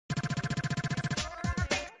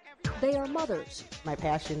They are mothers, My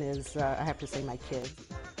passion is, I have to say, my kids.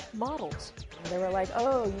 models, They were like,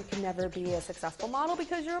 oh, you can never be a successful model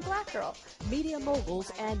because you're a black girl. media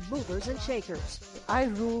moguls, and movers and shakers. I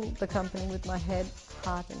rule the company with my head,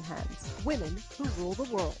 heart, and hands. Women who rule the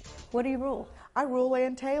world. What do you rule? I rule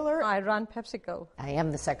Ann Taylor. I run PepsiCo. I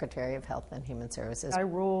am the Secretary of Health and Human Services. I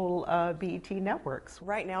rule BET Networks.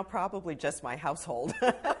 Right now, probably just my household.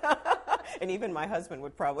 And even my husband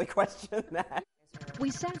would probably question that. We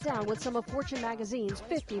sat down with some of Fortune magazine's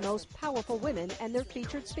 50 most powerful women and their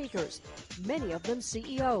featured speakers, many of them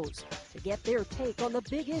CEOs, to get their take on the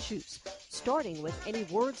big issues, starting with any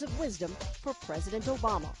words of wisdom for President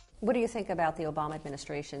Obama. What do you think about the Obama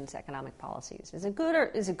administration's economic policies? Is it good, or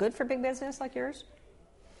is it good for big business like yours?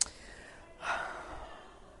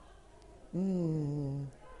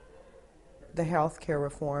 The health care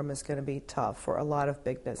reform is going to be tough for a lot of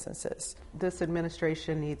big businesses. This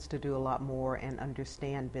administration needs to do a lot more and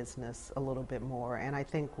understand business a little bit more. And I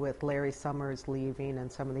think with Larry Summers leaving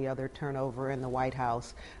and some of the other turnover in the White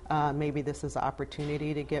House, maybe this is an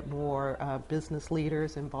opportunity to get more business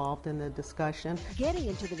leaders involved in the discussion. Getting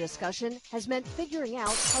into the discussion has meant figuring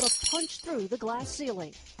out how to punch through the glass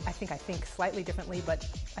ceiling. I think slightly differently, but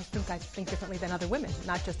I think differently than other women,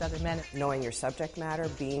 not just other men. Knowing your subject matter,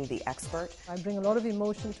 being the expert. I bring a lot of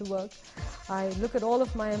emotion to work. I look at all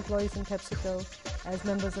of my employees in PepsiCo as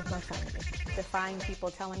members of my family. Defying people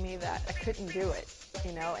telling me that I couldn't do it,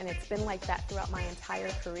 and it's been like that throughout my entire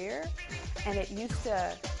career. And it used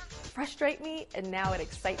to frustrate me, and now it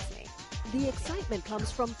excites me. The excitement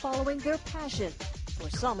comes from following their passion. For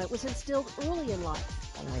some, it was instilled early in life.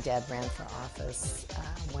 My dad ran for office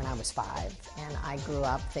when I was 5, and I grew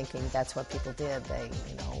up thinking that's what people did. They,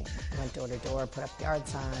 went door to door, put up yard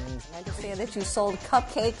signs. I understand that you sold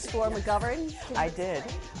cupcakes for McGovern. I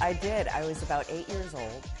did. I was about 8 years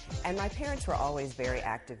old, and my parents were always very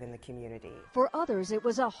active in the community. For others, it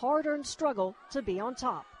was a hard-earned struggle to be on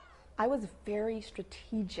top. I was very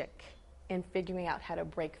strategic in figuring out how to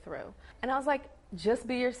break through. And I was like, just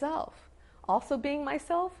be yourself. Also being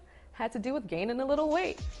myself had to do with gaining a little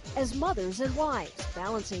weight. As mothers and wives,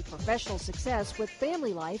 balancing professional success with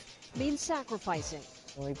family life means sacrificing.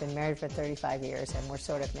 We've been married for 35 years, and we're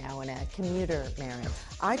sort of now in a commuter marriage.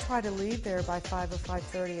 I try to leave there by 5 or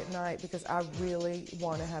 5:30 at night because I really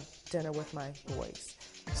want to have dinner with my boys.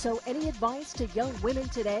 So any advice to young women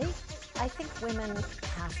today? I think women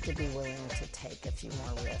have to be willing to take a few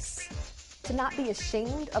more risks. To not be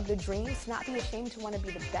ashamed of the dreams, to not be ashamed to want to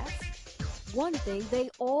be the best. One thing they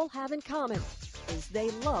all have in common is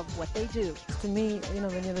they love what they do. To me,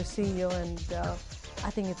 when you're a CEO, and I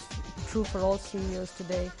think it's true for all CEOs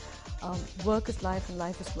today, work is life and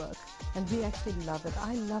life is work. And we actually love it.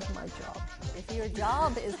 I love my job. If your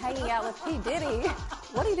job is hanging out with P. Diddy,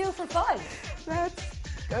 what do you do for fun? That's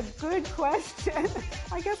a good question.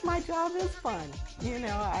 I guess my job is fun.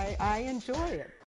 I enjoy it.